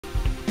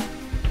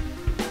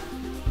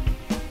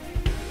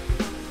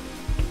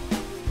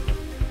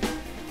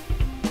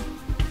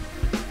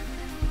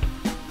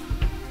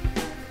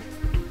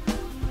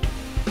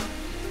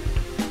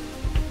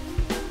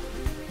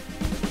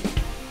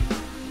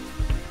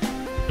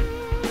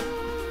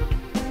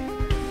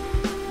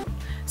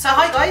So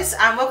hi guys,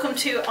 and welcome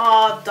to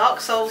our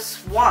Dark Souls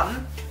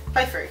 1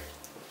 playthrough.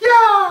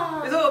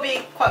 Yeah! We thought it would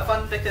be quite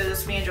fun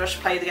because me and Josh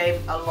play the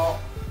game a lot,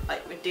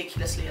 like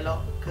ridiculously a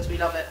lot, because we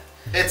love it.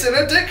 It's an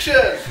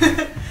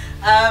addiction!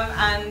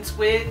 And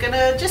we're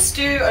gonna just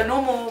do a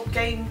normal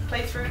game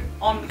playthrough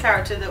on the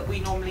character that we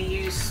normally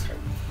use.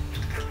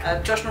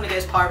 Josh normally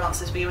goes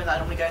Pyromancer to begin with, I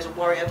normally goes a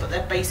warrior, but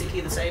they're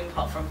basically the same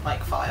apart from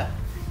like fire.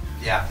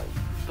 Yeah.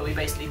 But we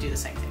basically do the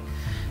same thing.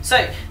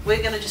 So,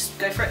 we're going to just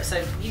go for it.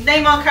 So, you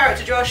name our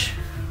character, Josh.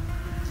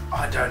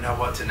 I don't know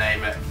what to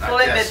name it. Call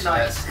it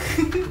Midnight.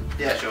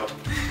 Yeah, sure.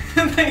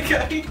 There you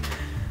go.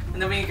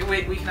 And then we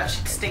can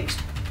actually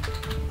distinct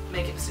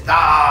make it distinct.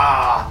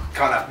 Ah!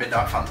 Can't have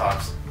midnight fun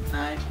times.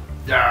 No.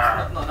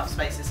 Yeah. Not enough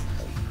spaces.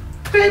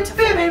 Would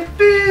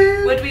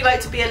Would we like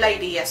to be a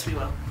lady? Yes, we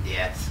will.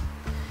 Yes.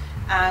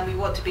 And we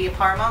want to be a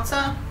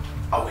Pyromancer.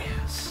 Oh,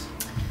 yes.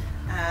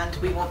 And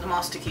we want the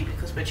Master Key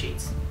because we're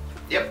cheats.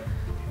 Yep.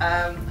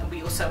 And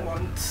we also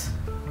want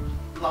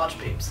large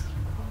boobs.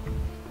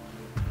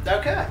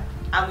 Okay.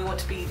 And we want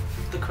to be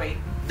the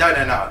Queen. No.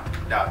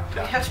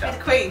 We have to be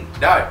the Queen.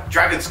 No,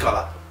 Dragon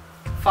Scholar.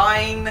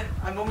 Fine.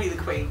 I'm normally the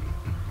Queen.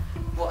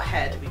 What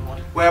hair do we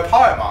want? We're a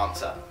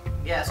Pyromancer.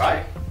 Yeah, that's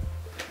right.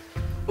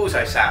 true.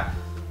 Also Sam.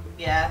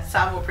 Yeah,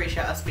 Sam will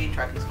appreciate us being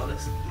Dragon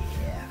Scholars.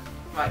 Yeah.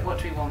 Right, what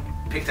do we want?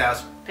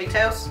 Pigtails.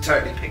 Pigtails?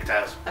 Totally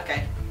pigtails.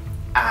 Okay.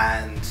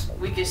 And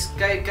We just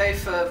go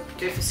for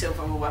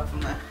silver, we'll work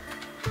from there.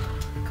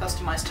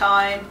 Customise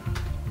time.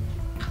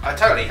 I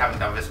totally haven't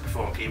done this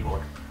before on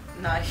keyboard.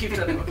 No, you've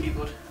done it on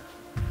keyboard.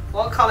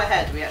 What colour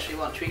hair do we actually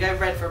want? Should we go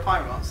red for a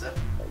Pyromancer?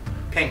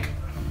 Pink.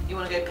 You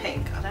want to go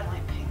pink? I don't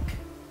like pink.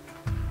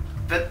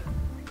 But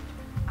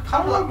I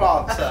kind of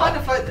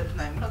Pyromancer. like the...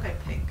 No, we're not going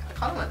pink. I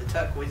kind of like the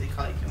turquoisey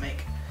colour you can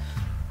make.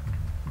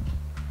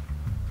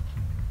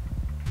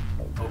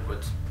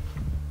 Awkward.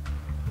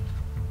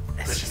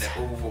 Let's Pushing just, it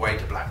all the way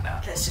to black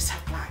now. let's just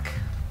have black.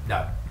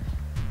 No.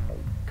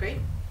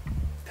 Green?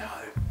 No.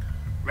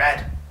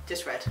 Red.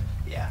 Just red.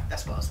 Yeah.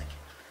 That's what I was thinking.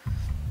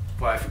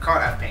 Well, if we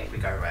can't have pink, we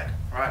go red,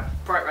 right?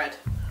 Bright red.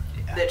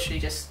 Yeah. Literally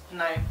just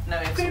no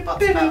ifs or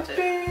buts about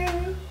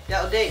it.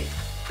 That'll do.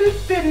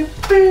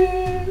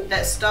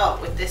 Let's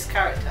start with this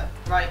character.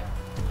 Right.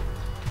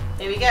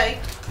 Here we go.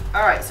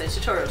 Alright, so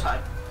tutorial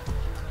time.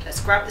 Let's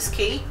grab this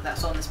key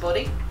that's on this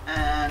body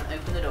and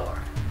open the door.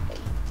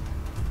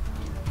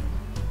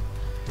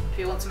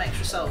 Do you want some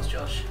extra souls,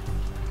 Josh?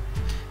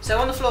 So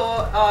on the floor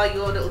are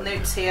your little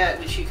notes here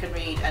which you can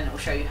read and it will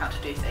show you how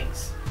to do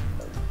things.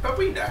 But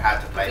we know how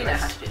to play We this. know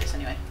how to do this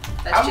anyway.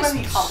 Let's How just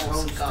many pummel souls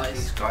some do guys.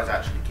 these guys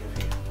actually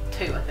give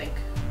you? 2, I think.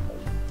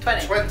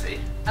 20. 20?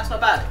 That's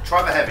not bad.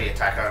 Try the heavy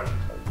attack only.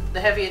 The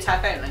heavy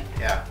attack only.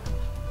 Yeah.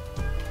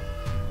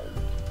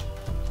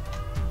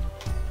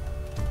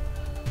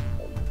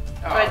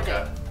 Oh, 20.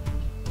 okay.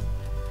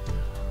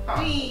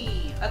 Oh.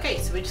 Whee! Okay,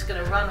 so we're just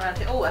going to run around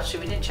here. Oh,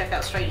 actually, we didn't check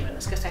out Stray Demon.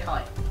 Let's go say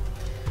hi.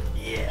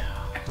 Yeah.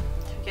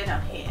 So we go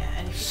down here,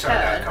 and if you So turn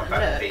now come and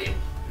back and look, beat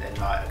him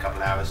in like a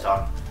couple of hours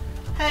time.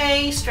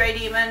 hey, Stray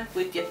Demon,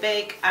 with your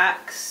big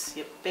axe,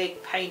 your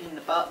big pain in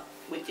the butt,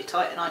 with your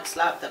Titanite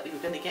slab that we were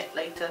going to get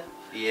later,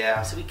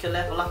 Yeah. so we can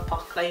level up our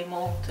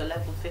Claymore to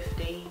level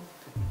 15.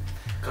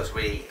 Because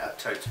we are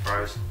totes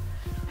bros.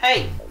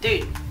 Hey,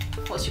 dude,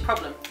 what's your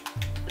problem?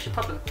 What's your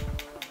problem?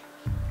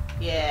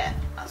 Yeah,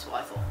 that's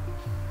what I thought.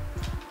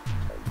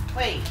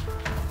 Wait,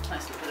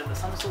 nice little bit of a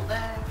somersault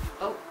there.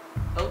 Oh.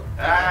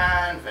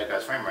 And there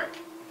goes frame rate.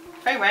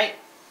 Frame rate,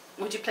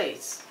 would you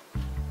please?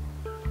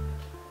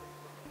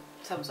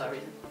 Some bizarre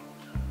reason.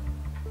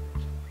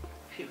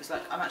 She was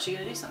like, I'm actually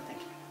going to do something.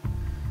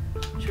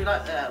 Should we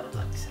like that? I would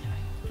like this anyway.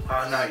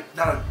 Oh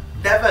no,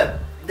 never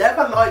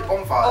light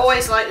bonfires.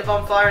 Always light the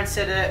bonfire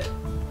instead of,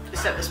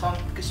 except this one,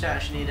 because you don't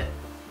actually need it.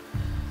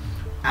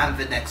 And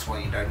the next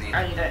one you don't need.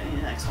 And you don't need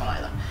the next one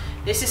either.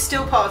 This is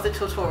still part of the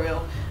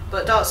tutorial,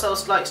 but Dark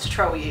Souls likes to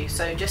troll you,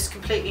 so just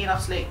completely and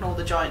utterly ignore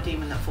the giant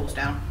demon that falls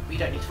down. You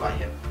don't need to fight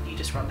him, you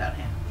just run down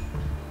here.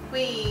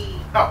 Whee!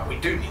 No, we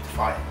do need to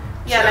fight him.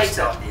 Yeah, Just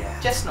later. not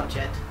yet. Just not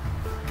yet.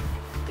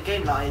 The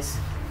game lies.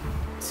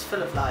 It's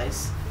full of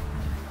lies.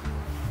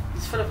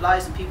 It's full of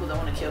lies and people that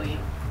want to kill you.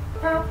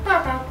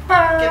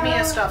 Give me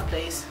your stuff,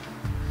 please.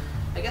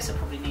 I guess I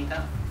probably need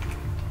that.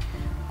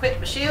 Equip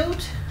the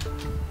shield,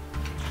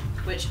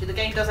 which the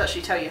game does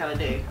actually tell you how to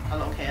do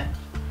along here.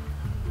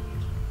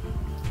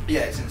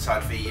 Yeah, it's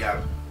inside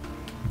the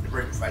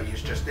room that you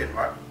just in,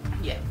 right?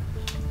 Yeah.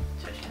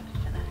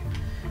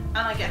 And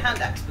I get hand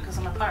axe because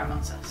I'm a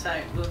Pyromancer. So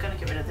we're going to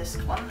get rid of this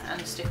one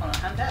and stick on a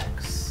hand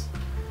axe.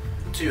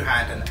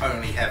 2-hand and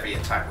only heavy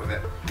attack with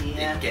it.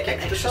 Yeah, You get get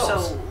extra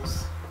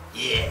souls.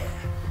 Yeah.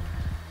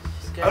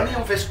 Just go Only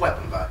down. on this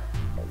weapon though.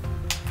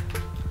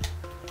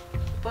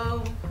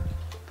 Boom,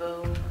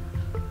 boom.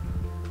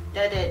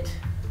 Dead.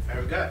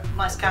 There we go.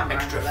 Nice camera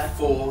Extra angle there.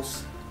 4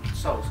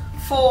 souls.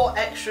 4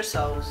 extra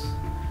souls.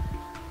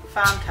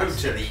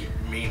 Fantastic. Totally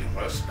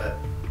meaningless, but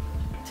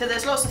So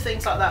there's lots of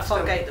things like that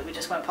fog Still. gate that we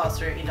just went past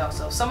through in Dark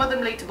Souls. Some of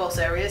them lead to boss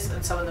areas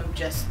and some of them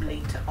just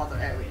lead to other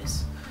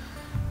areas.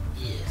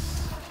 yes.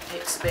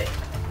 It's a bit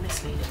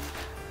misleading.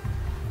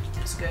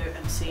 let's go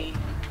and see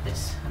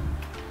this.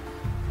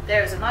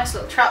 There is a nice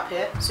little trap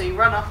here, so you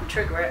run up and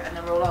trigger it and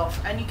then roll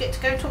off, and you get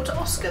to go talk to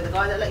Oscar, the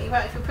guy that let you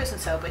out of your prison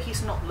cell, but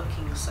he's not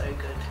looking so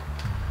good.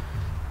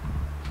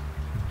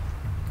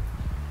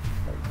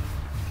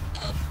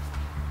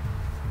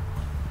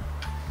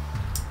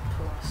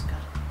 Poor Oscar.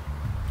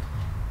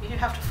 You do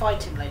have to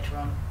fight him later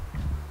on.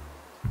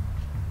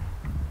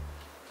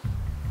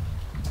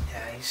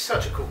 Yeah, he's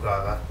such a cool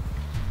guy, though.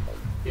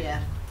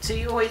 Yeah. So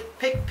you always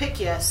pick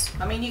yes.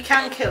 I mean, you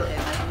can kill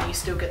him and you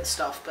still get the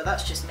stuff, but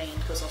that's just mean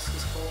because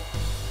Oscar's cool.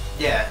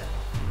 Yeah.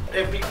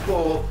 It'd be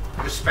more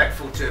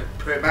respectful to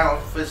put him out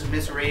of his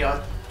misery,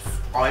 I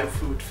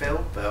would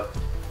feel, but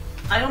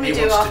I normally he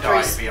do wants to after die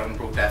he's, beyond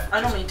brutal death.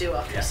 I normally do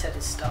after he said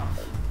his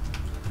stuff.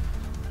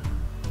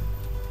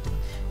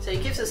 So he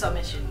gives us our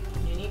mission.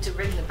 You need to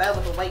ring the bell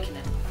of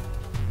awakening.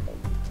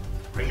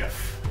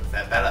 Ringeth,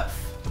 the bell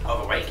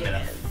of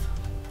awakening.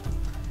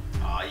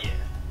 Oh yeah.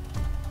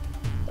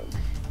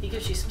 He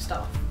gives you some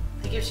stuff.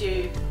 He gives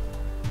you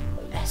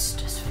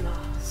Estus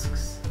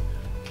flasks.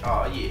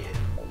 Oh yeah.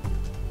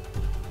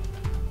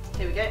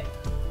 Here we go.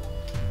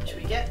 Which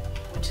we get,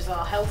 which is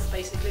our health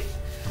basically,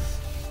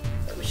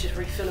 which is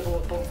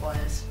refillable at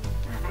bonfires.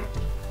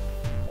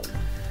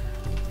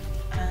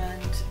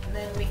 And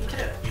then we can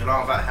kill it. You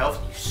learn that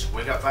health, you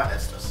swig up that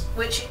Estus.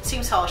 Which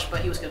seems harsh, but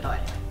he was going to die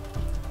anyway.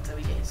 So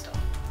we get his stuff.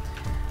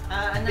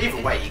 And then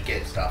Either way, you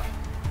get stuff.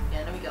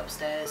 Yeah, then we go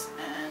upstairs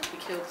and we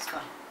kill this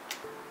guy.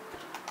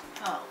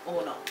 Oh,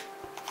 or not.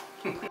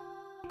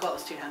 God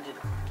was two-handed.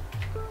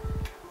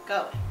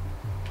 Go away.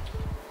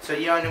 So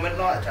you only went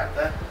light attack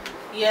there?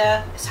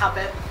 Yeah, it's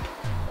habit.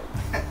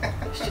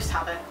 It's just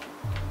habit.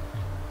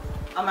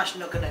 I'm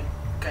actually not going to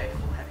go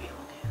full heavy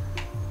on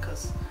here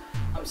because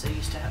I'm so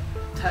used to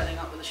turning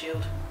up with a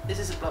shield. This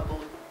is a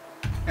Bloodborne.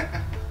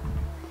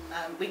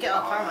 We get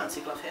our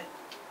pyromancy glove here.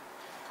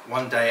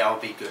 One day I'll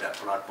be good at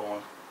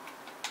Bloodborne.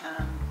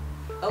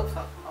 Oh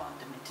fuck, oh I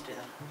didn't mean to do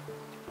that.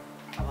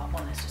 Oh well,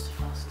 one is just a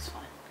flask, it's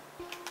fine.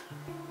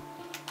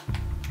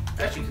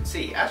 As you can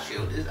see, our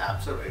shield is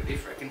absolutely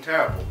freaking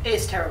terrible. It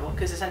is terrible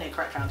because it's only a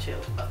cracked round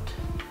shield, but...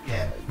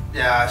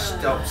 Yeah,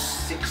 still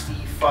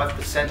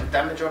 65% of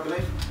damage, I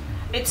believe.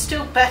 It's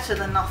still better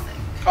than nothing.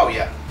 Oh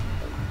yeah.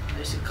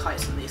 There's some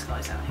kites on these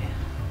guys out here.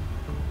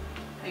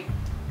 Hey,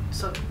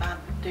 so man,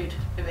 dude,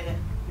 over here.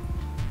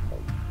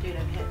 Dude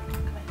over here,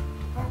 come here.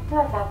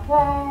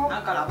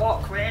 I'm gonna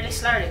walk really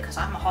slowly because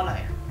I'm a hollow.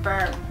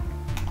 Burn.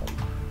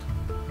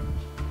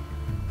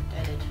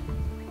 Deaded.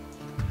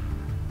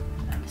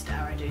 Mr.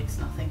 Arrow Dude's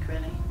nothing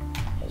really.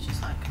 He's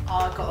just like,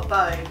 oh, I've got a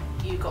bow,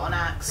 you got an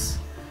axe.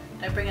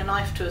 Don't bring a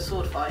knife to a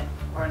sword fight,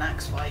 or an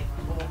axe fight,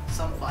 or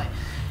some fight.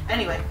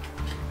 Anyway.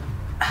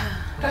 I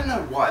don't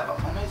know why, but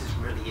my nose is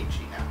really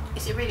itchy now.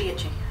 Is it really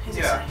itchy? Is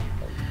it yeah. so?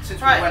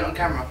 Since Right. we went on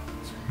camera.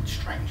 It's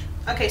strange.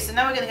 Okay, so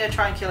now we're going to go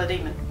try and kill a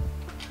demon.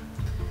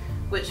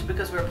 Which,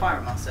 because we're a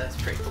pirate monster, is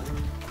pretty cool.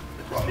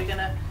 Because we're going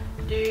to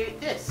do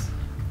this.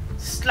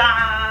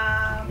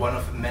 Slam! One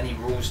of the many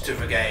rules to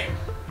the game.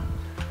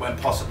 When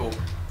possible,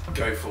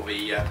 go for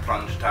the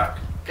plunge attack.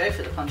 Go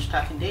for the plunge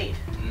attack indeed.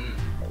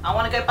 I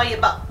want to go by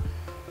your butt.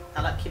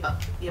 I like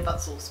your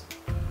butt sauce.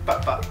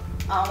 But.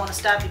 I want to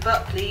stab your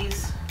butt,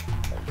 please.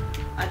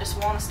 I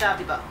just want to stab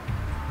your butt.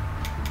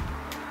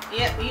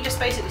 Yeah, you just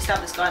basically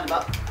stab this guy in the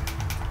butt.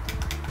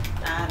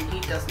 And he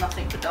does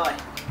nothing but die.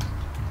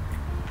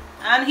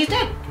 And he's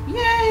dead!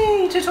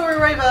 Yay!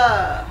 Tutorial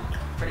over!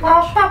 Pretty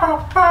much.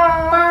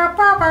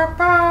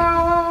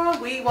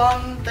 We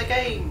won the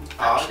game.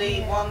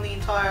 Actually won the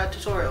entire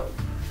tutorial.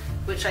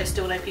 Which I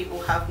still know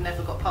people have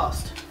never got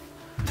past.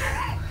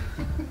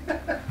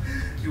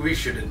 We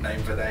shouldn't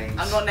name the names.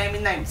 I'm not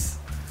naming names.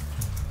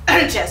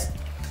 Chess.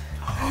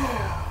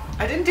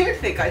 I didn't do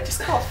anything, I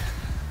just coughed.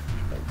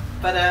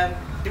 But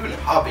even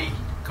hubby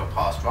got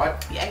past, right?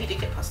 yeah, he did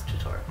get past the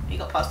tutorial. He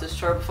got past the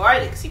tutorial before I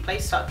did because he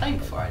started playing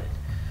before I did.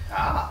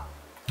 Ah.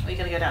 We're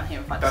going to go down here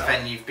and find But stuff.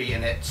 then you've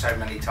beaten it so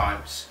many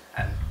times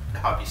and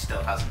hubby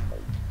still hasn't.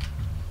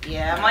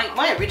 Yeah,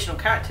 my original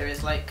character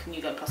is like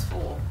New Game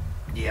 +4.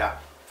 Yeah.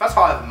 That's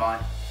higher than mine.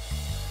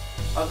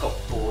 I got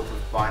bored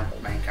with my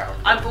main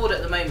character. I'm bored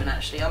at the moment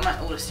actually. I'm at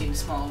Augustine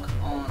Smog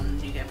on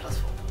New Game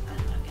 +4. And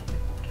I'm getting a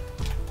bit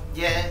bored.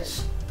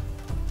 Yes.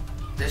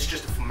 It's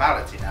just a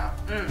formality now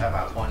at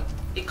that point.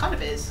 It kind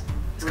of is.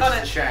 It's Which kind is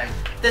a of shame.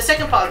 the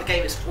second part of the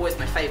game is always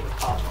my favourite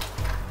part.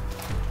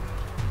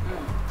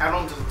 How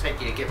long does it take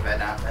you to get there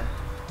now then?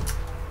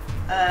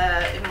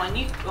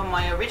 On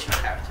my original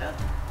character,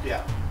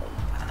 Yeah.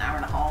 an hour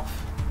and a half.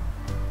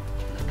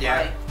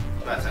 Yeah.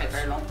 That doesn't take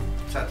very long.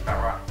 Sounds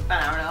about right.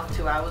 About an hour and a half,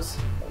 2 hours.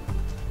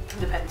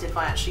 Depends if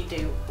I actually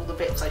do all the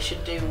bits I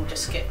should do or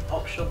just skip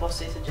optional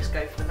bosses and just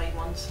go for the main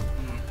ones.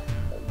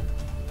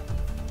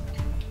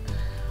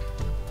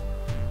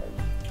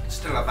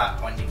 Still at that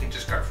point you can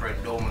just go through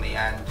it normally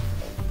and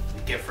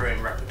you get through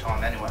in record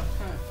time anyway.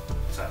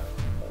 So.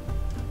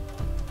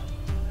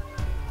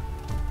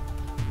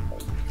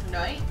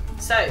 Right,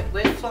 so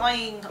we're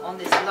flying on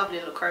this lovely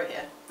little crow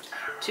here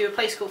to a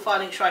place called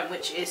Firelink Shrine,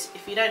 which is,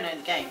 if you don't know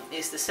the game,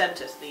 is the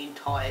centre to the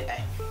entire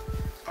game.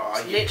 Oh,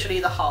 It's literally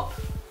the hub.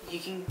 You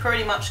can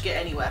pretty much get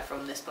anywhere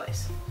from this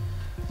place.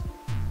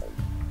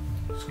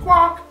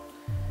 Squawk!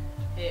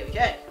 Here we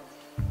go.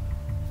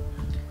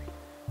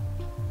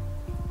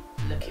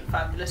 Looking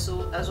fabulous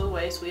as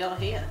always, we are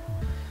here.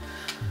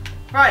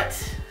 Right,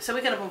 so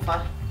we're going to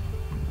bonfire.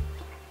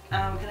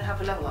 And we're going to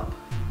have a level up.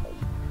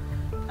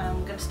 And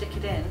we're going to stick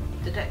it in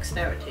the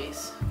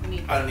dexterities. We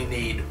need Only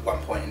need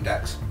 1 point in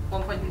dex.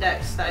 1 point in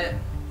dex, is that it?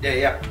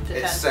 Yeah. To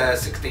It's 10.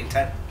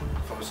 16-10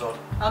 from a sword.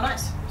 Oh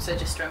nice, so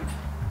just strength.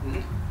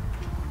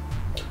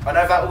 I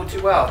know that all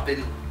too well. I've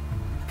been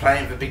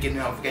playing the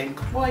beginning of the game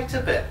quite a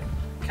bit.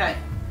 Okay,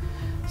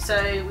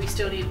 so we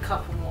still need a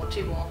couple more,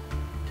 2 more,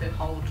 to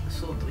hold the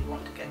sword that we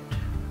want to get.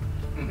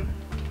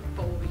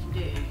 But what we can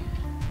do...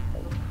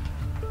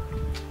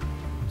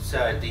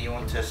 So, do you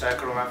want to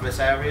circle around this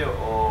area,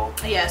 or...?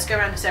 Yeah, let's go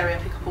around this area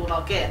and pick up all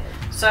our gear.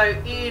 So,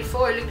 in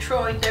Foiling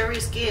Shrine, there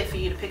is gear for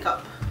you to pick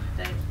up.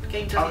 The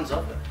game doesn't... Tons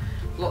of it.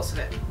 Lots of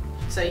it.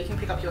 So you can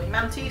pick up your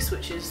humanities,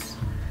 which is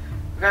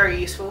very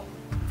useful.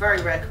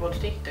 Very rare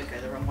commodity. Don't go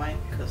the wrong way,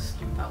 because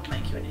that will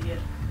make you an idiot.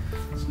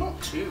 It's not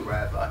too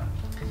rare, though.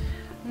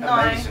 No.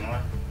 Amazingly.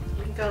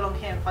 We can go along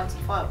here and find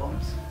some fire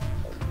bombs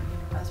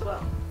as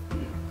well.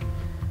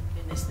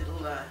 In this little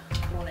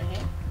corner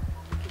here.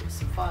 Give us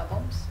some fire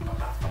bombs.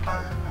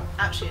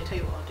 Actually, I'll tell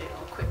you what I'll do.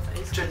 I'll equip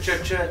those.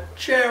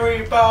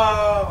 Cherry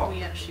bomb!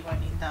 We actually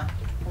won't need that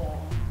or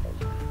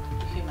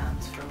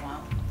humans for a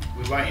while.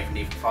 We won't even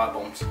need fire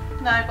bombs.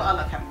 No, but I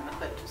like having them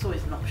equipped. It's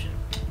always an option.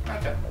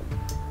 Okay.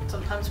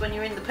 Sometimes when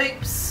you're in the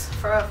poops,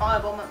 throw a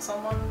firebomb at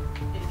someone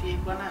if you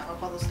run out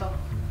of other stuff.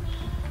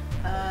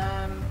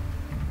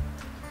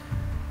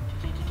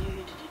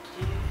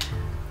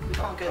 We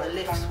can't go the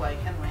lifts way,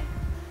 can we?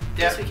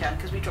 Yes, we can,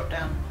 because we drop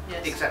down.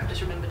 Yes, exactly.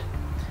 Just remembered.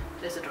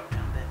 There's a drop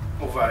down bit.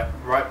 Although,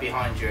 right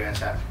behind you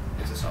is a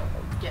soul.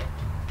 Yeah.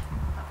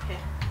 Up here.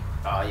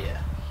 Oh,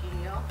 yeah.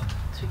 Yup.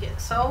 So we get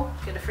the soul,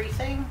 get a free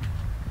thing,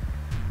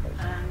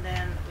 and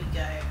then we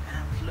go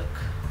and look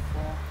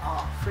for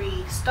our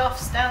free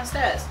stuffs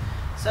downstairs.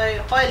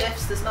 So high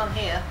lifts, there's none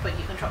here, but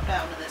you can drop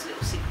down and there's a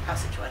little secret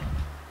passageway.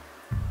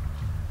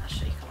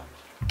 Actually, come on.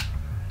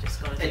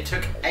 Just gotta do. It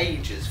took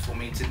ages for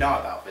me to know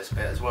about this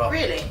bit as well.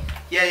 Really?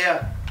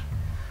 Yeah.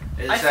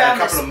 It was a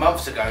couple of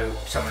months ago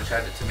someone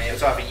showed it to me. It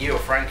was either you or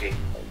Frankie.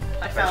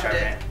 I found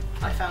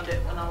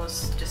it when I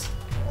was just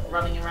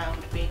running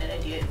around being an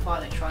idiot in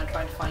Violent trying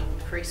to find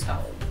free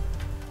stuff.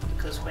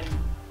 Because when...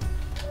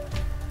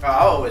 I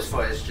always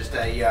thought it was just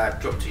a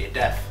drop to your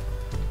death.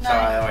 No. So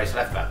I always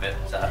left that bit.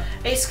 So.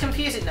 It's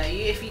confusing though.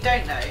 If you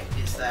don't know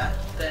it's there,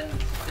 then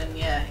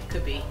yeah, it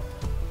could be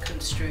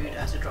construed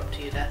as a drop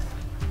to your death.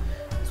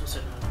 There's also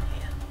another one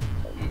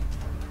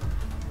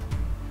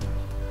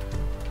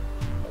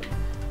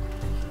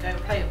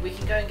here. We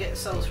can go and get the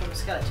souls from the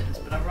skeletons,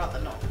 but I'd rather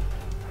not.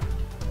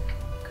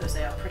 Because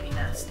they are pretty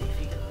nasty if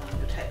you get them on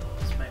your tail at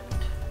this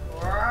moment.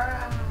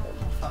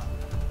 Oh fuck.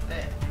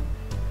 There.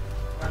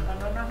 Run.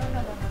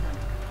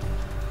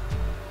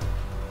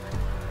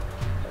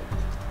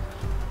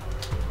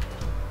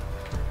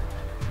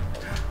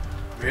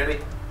 Really?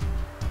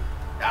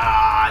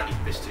 Ah,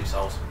 you've missed 2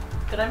 souls.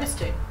 Did I miss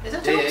 2? Is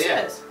there 2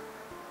 upstairs?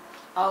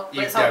 Oh,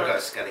 you've got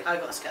a skelly. I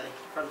got a skelly.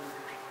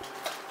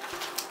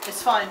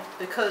 It's fine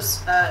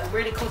because the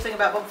really cool thing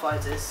about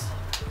bonfires is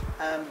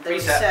they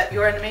reset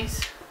your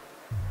enemies.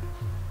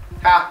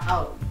 Ha!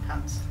 Oh,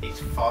 hands. He's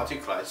far too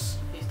close.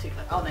 He's too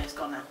close. Oh no, he's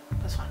gone now.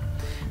 That's fine.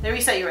 They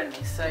reset your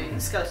enemies, so the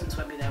skeletons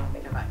won't be there when we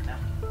go back now.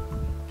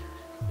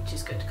 Which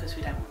is good because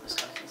we don't want the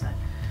skeletons there.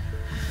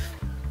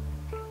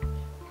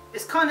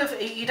 It's kind of,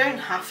 you don't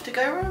have to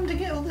go around to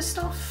get all this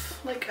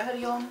stuff like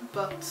early on,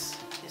 but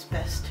it's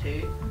best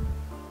to.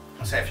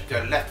 So if you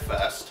go left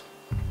first,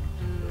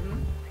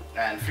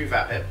 and through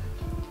that bit.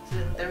 So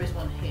there is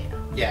one here.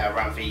 Yeah,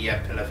 around the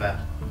pillar there.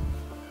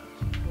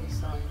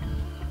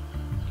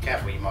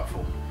 Careful, you might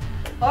fall.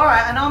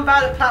 Alright, and I'm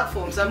bad at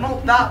platforms, I'm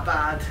not that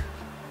bad.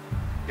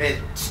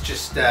 It's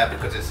just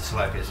because it's a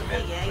slope, it's a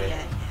bit weird.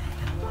 Yeah.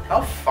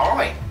 Oh,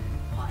 fine.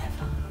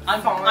 Whatever.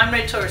 I'm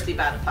notoriously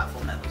bad at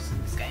platform levels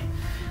in this game.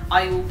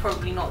 I will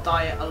probably not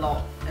die a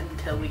lot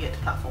until we get to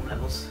platform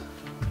levels.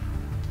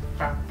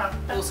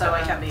 Also,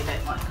 I can be a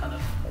bit like kind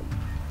of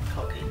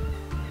cocky.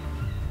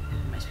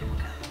 Most people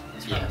can.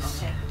 It's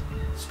yes.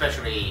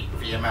 Especially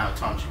the amount of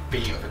times you've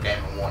beaten the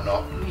game and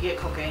whatnot. You get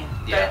cocky.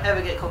 Yeah. Don't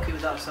ever get cocky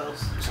with Dark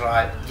Souls. It's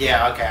like,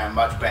 yeah, okay, I'm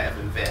much better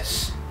than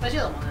this. Where's the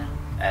other one then?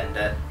 And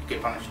you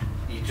get punished.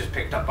 You just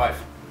picked up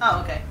both.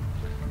 Oh, okay.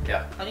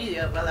 Yeah. I knew the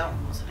other, well, that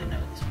one was. I didn't know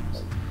what this one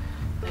was.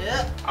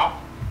 Yeah. Oh.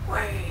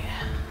 Way.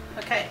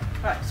 Okay,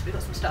 right, so we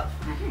got some stuff.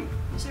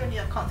 Is there any,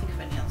 I can't think of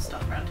any other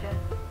stuff around here.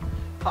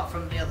 Apart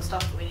from the other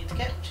stuff that we need to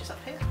get, which is up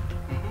here.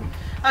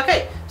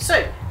 Okay,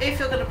 so if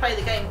you're going to play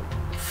the game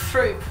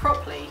through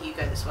properly, you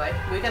go this way.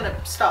 We're going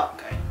to start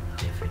going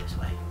through this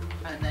way,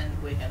 and then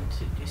we're going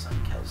to do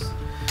something else.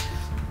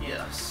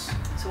 Yes.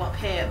 So up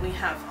here we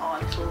have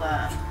our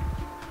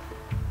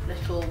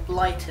little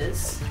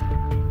blighters.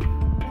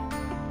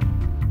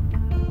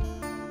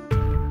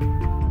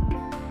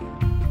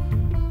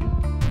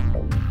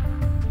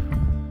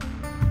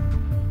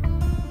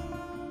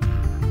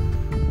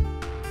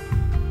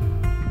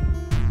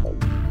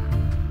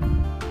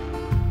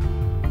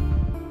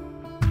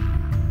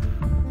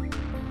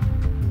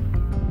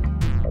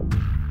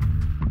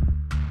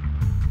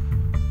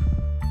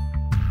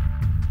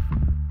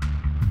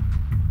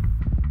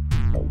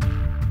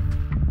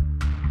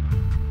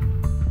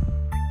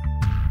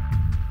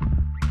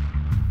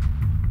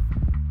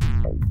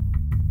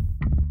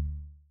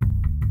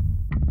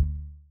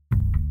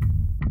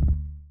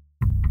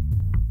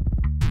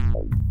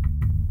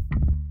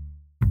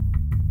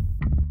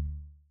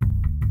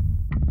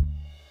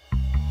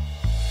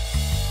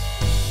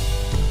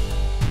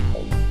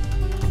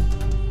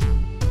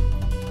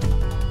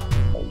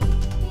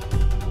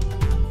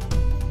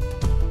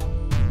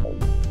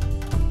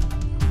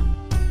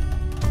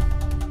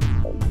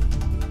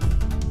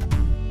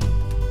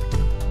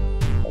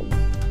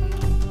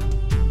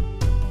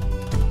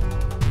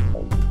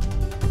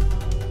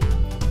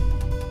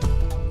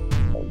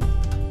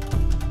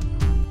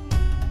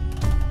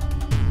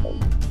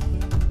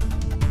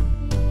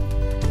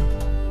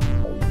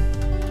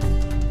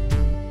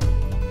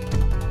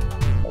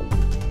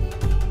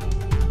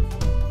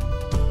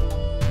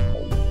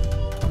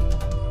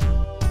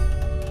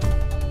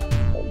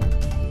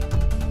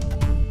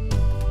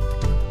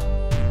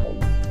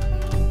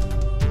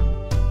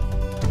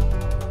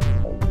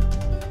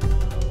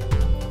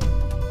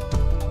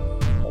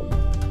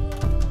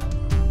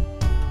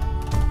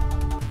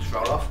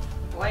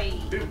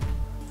 Boom.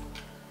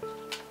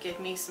 Give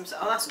me some...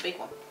 Oh, that's a big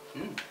one.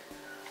 Mm.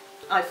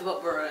 I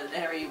forgot we're in an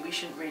area we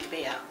shouldn't really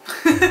be at.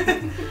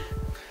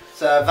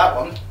 So that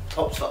one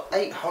pops for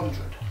 800.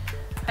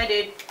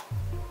 Hey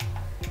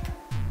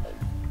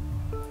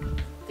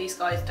dude. These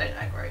guys don't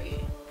aggro you,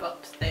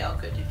 but they are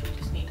good if you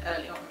just need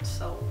early on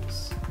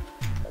souls.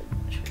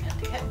 Which we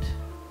have to get.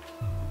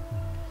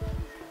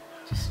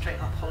 Just straight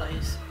up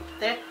hollows.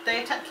 They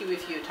attack you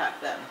if you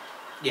attack them.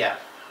 Yeah.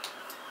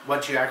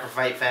 Once you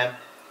aggravate them,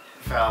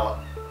 they'll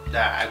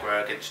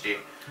aggro against you.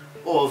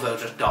 Or they'll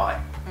just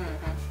die.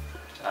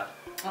 So.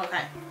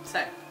 Okay,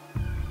 so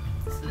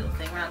this little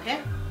thing around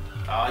here.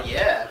 Oh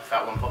yeah,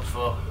 that one pops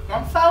for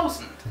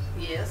 1000.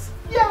 Yes.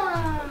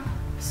 Yeah.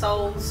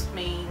 Souls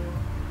mean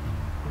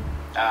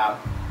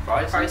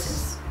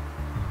prices.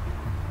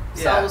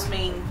 Yeah. Souls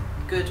mean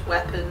good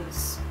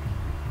weapons.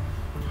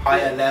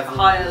 Higher levels.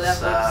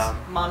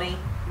 Money.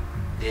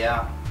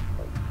 Yeah.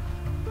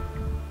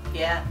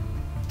 Yeah.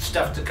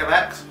 Stuff to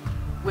collect.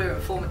 We're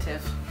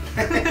informative.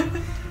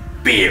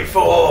 Be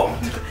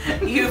informed.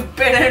 You've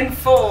been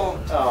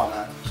informed. Oh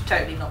man. Should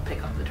totally not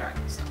pick up the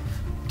dragon stuff.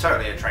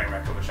 Totally a train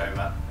wreck of a show,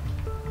 that.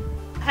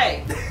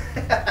 Hey.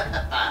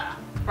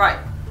 Right.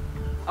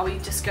 Are we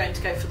just going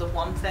to go for the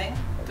one thing?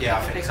 Yeah,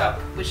 I think think pick so. up?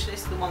 Which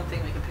is the one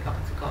thing we can pick up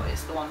and forgot?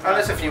 It's the one.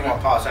 Unless if you want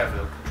to pass over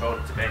the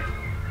controller to me.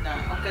 No,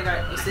 I'm gonna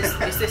go. It's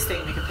this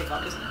thing we can pick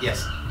up, isn't it?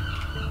 Yes.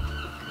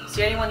 It's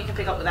the only one you can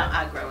pick up without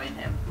aggro in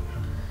him.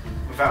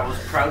 That was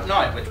Proud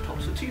Knight, which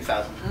pops for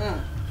 2000.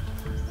 Mm.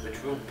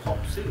 Which will pop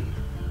soon.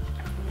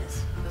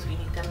 Yes, because we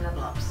need them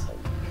level ups.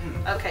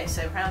 Okay,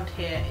 so round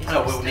here is.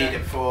 Oh, we'll need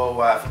it for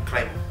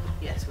claiming.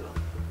 Yes, we will.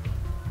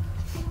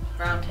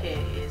 Round here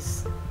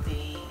is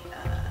the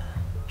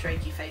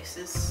Drakey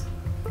faces.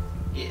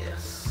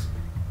 Yes.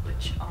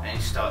 Which are. And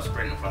he starts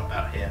sprinting from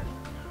about here.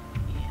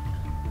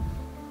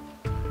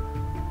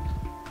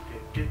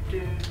 Yeah.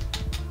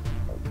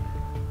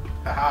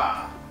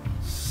 Haha.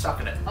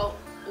 Sucking it. Oh,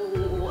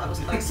 ooh, that was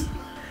close.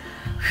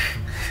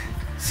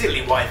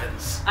 Silly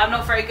wyverns. I'm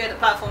not very good at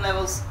platform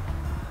levels.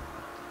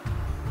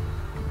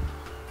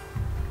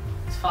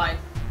 It's fine.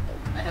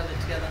 I held it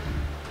together.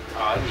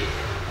 Oh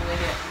yeah. And we're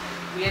here.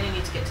 We only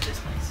need to get to this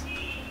place.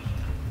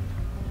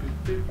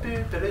 We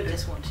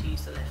just want to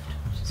use the lift,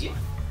 which is fine.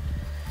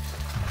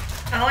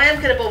 And I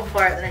am going to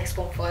bonfire at the next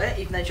bonfire,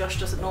 even though Josh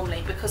doesn't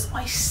normally, because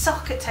I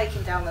suck at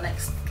taking down the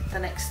next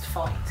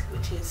fight,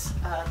 which is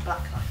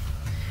Black Knight.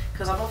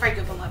 Because I'm not very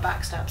good with my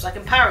backstabs. I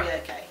can parry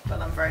okay, but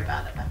I'm very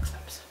bad at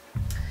backstabs.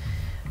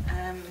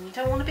 And you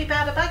don't want to be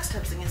bad at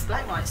backstabs against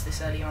Black Knights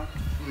this early on.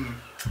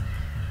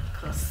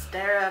 Because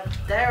they're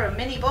a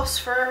mini boss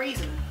for a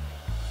reason.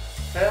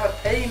 They're a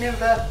pain in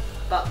the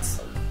But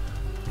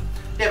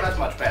yeah, that's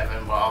much better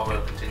than what I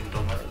will continue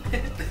on with.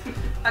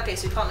 okay,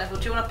 so we can't level.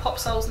 Do you want to pop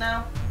souls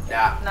now?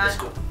 Yeah, No? that's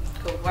cool.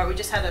 Cool. Well, we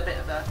just had a bit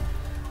of a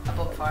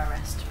bonfire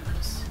rest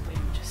because we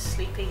were just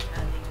sleepy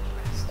and needed a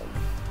rest.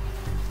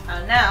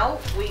 And now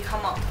we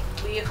come up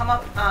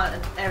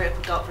an area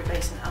called Darkroot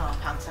Basin. Oh,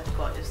 pants! I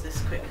forgot it was this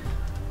quick.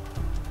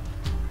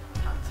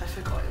 Pants! I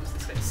forgot it was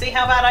this quick. See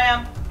how bad I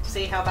am?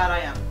 See how bad I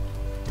am?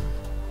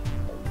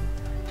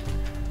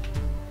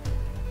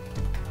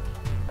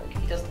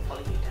 He doesn't follow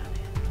you down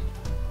here,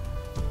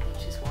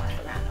 which is why I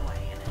ran away.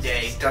 And it's Yeah,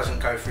 he doesn't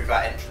go through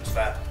that entrance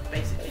there.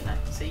 basically no.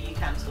 So you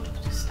can sort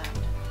of just stand.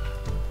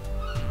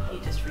 He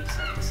just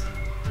resets.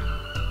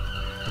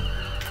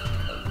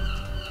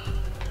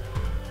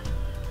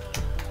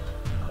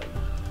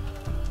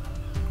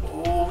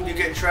 Oh, you're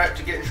getting trapped,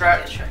 you're getting Get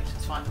trapped. tricked.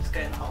 It's fine. Just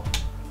go in the hole.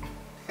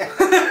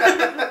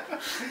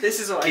 This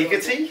is what I normally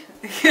do. Giggity?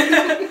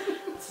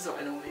 This is what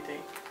I normally do.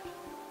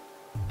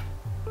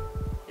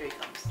 Here he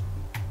comes.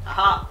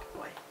 Aha!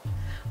 Boy.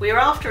 We are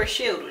after a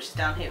shield, which is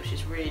down here, which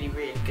is really,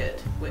 really good.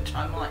 Which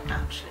I might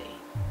actually,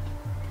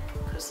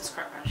 because the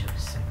scrap round shield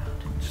is so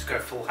bad. Just go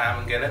full ham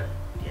and get it.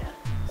 Yeah,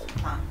 that's the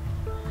plan.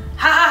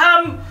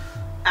 Ham!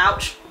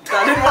 Ouch!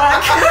 That didn't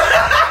work.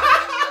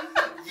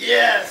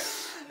 Yes!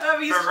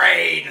 He's- The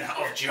reign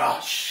of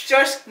Josh.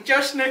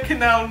 Josh can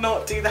now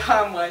not do the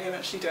ham way and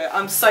actually do it.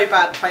 I'm so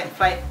bad at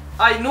playing.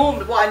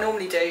 What I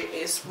normally do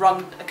is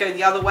go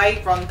the other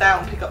way, run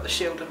down, pick up the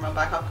shield, and run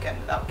back up again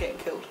without getting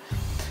killed.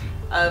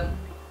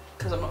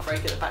 Because I'm not very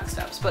good at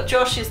backstabs. But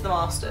Josh is the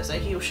master, so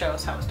he'll show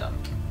us how it's done.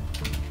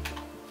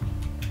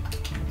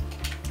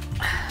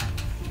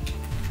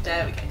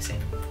 There we go. See.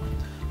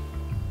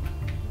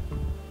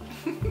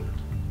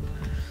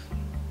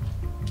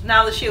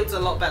 Now the shield's a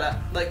lot better,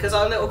 like because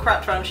our little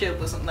cracked round shield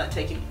wasn't like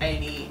taking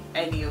any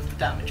of the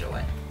damage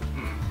away.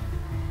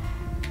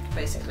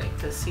 Basically,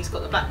 because he's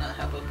got the Black Knight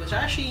helmet, which I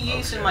actually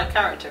used in my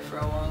character for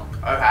a while.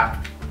 Oh,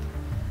 ham.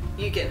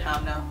 You getting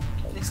ham now?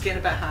 It's getting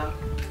a bit ham.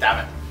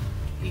 Damn it.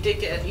 You did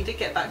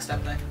get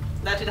backstab though.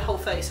 That did a whole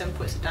 37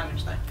 points of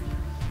damage though.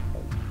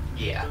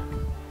 Yeah.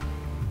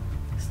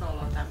 It's not a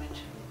lot of damage.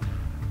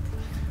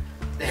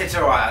 It's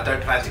alright, I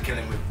don't plan to kill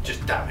him with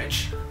just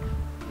damage.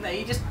 No,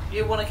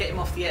 you want to get him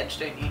off the edge,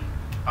 don't you?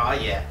 Ah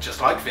yeah,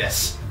 just like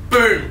this.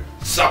 Boom!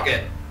 Suck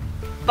it!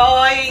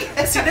 Bye.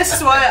 See, this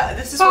is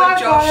why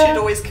Josh should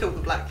always kill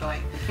the Black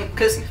Knight,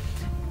 because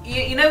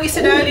you know we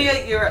said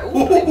earlier you're at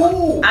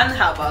and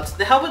halberd.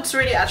 The halberd's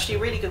actually a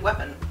really good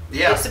weapon.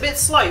 Yeah. It's a bit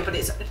slow, but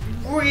it's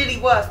really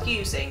worth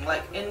using.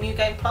 Like in New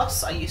Game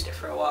Plus, I used it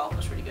for a while. It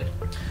was really good.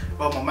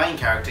 Well, my main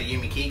character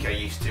Yumikiko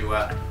used to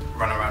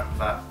run around with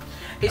that.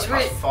 It's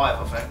really +5,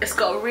 I think. It's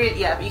got a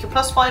really but you can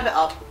 +5 it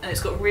up, and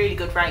it's got really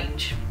good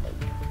range.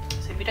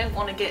 So if you don't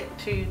want to get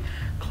too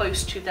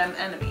close to them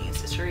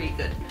enemies, it's really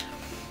good.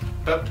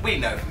 But we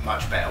know a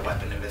much better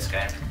weapon in this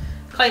game.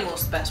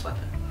 Claymore's the best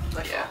weapon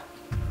by far.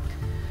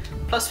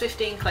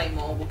 +15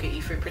 Claymore will get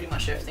you through pretty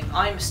much everything.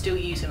 I'm still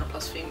using a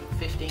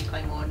 +15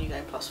 Claymore in New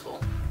Game +4.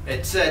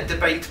 It's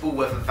debatable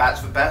whether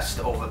that's the best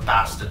or the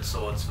Bastard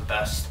Sword's the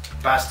best.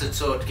 Bastard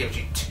Sword gives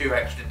you 2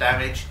 extra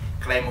damage,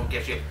 Claymore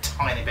gives you a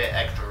tiny bit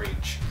extra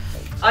reach.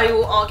 I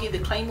will argue the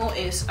Claymore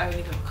is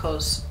only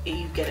because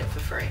you get it for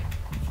free.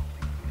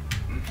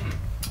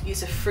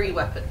 It's a free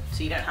weapon,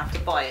 so you don't have to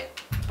buy it,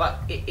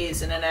 but it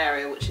is in an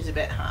area which is a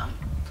bit ham.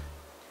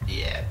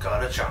 Yeah,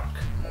 got a chunk.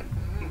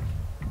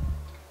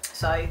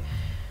 So,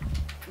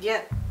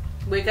 yeah,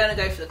 we're going to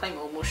go for the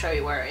Claymore and we'll show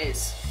you where it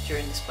is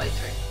during this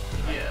playthrough.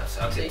 Yes,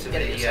 I'll So get you to can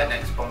get it the yourself.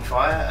 next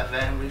bonfire and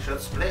then we shall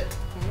split.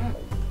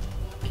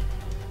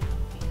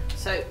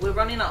 So we're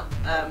running up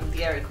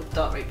the area called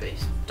Darkroot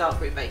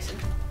Basin,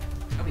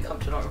 and we come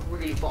to the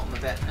really bottom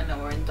of it, and then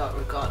we're in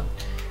Darkroot Garden.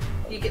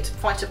 You get to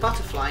fight a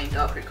butterfly in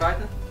Darkroot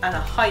Garden and a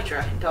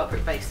Hydra in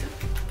Darkroot Basin.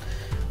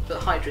 But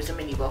the Hydra is a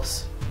mini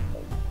boss,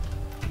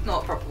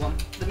 not a proper one.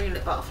 The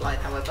Moonlit Butterfly,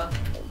 however,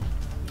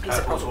 is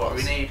a proper what boss.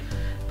 we need.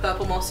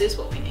 Purple moss is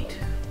what we need.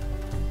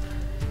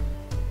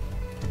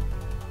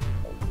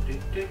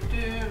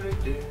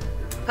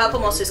 Purple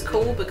moss is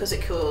cool because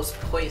it cures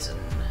poison.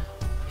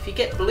 If you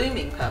get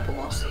blooming purple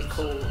moss, it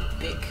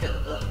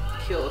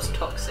cures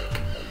toxic.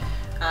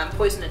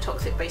 Poison and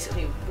toxic,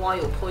 basically, while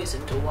you're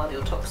poisoned or while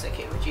you're toxic,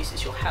 it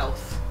reduces your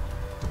health.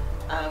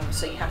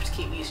 So you have to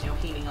keep using your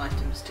healing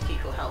items to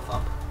keep your health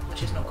up,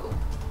 which is not cool.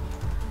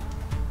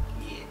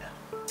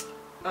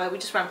 Yeah. We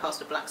just ran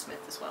past a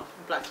blacksmith as well.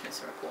 The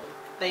blacksmiths are cool.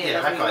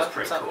 Yeah, that guy's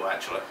pretty cool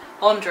actually.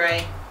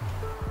 Andre.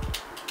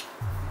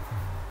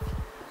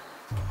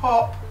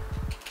 Pop.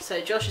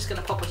 So Josh is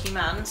going to pop a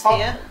humans Pop.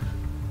 here.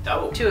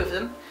 Double. 2 of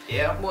them.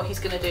 Yeah. What he's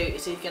going to do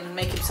is he's going to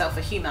make himself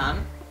a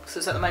human. So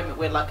at the moment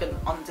we're like an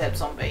undead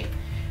zombie,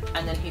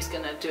 and then he's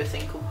going to do a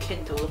thing called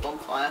Kindle the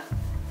Bonfire,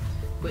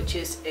 which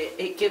is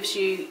it gives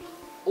you,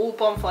 all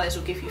bonfires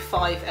will give you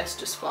 5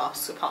 Estus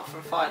flasks apart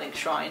from Firelink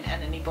Shrine,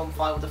 and any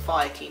bonfire with a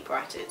fire keeper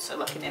at it, so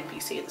like an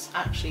NPC that's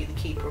actually the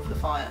keeper of the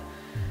fire,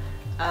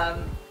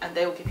 and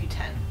they will give you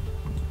 10.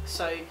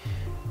 So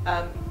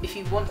if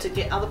you want to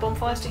get other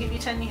bonfires to give you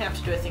 10, you have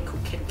to do a thing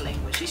called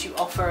kindling, which is you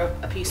offer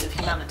a piece of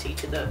humanity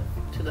to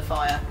the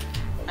fire,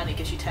 and it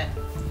gives you 10.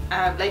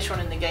 Later on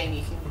in the game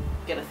you can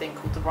get a thing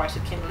called the Rite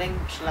of Kindling,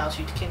 which allows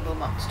you to kindle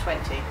them up to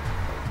 20,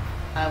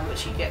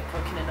 which you get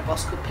from killing a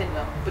boss called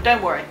Pinwheel. But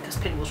don't worry, because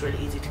Pinwheel's really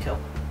easy to kill,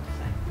 so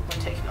it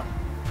won't take you long.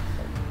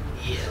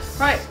 Yes.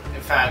 Right.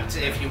 In fact,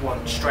 if you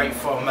want straight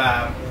from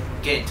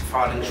getting to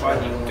Firelink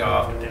Shrine, you can go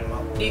after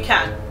Pinwheel. You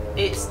can.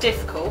 It's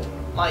difficult,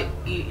 like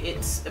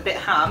it's a bit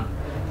ham,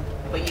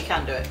 but you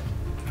can do it.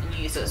 And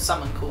you use a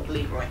summon called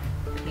Leroy,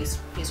 and he's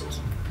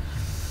awesome.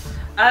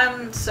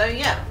 So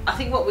yeah, I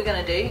think what we're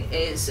going to do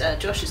is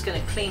Josh is going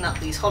to clean up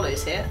these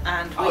hollows here,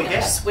 and we're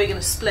going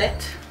to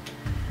split,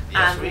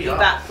 and we'll be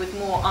back with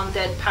more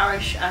Undead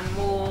Parish and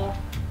more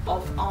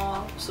of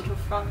our sort of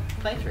fun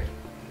playthrough.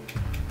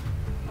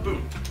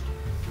 Boom.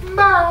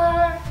 Bye.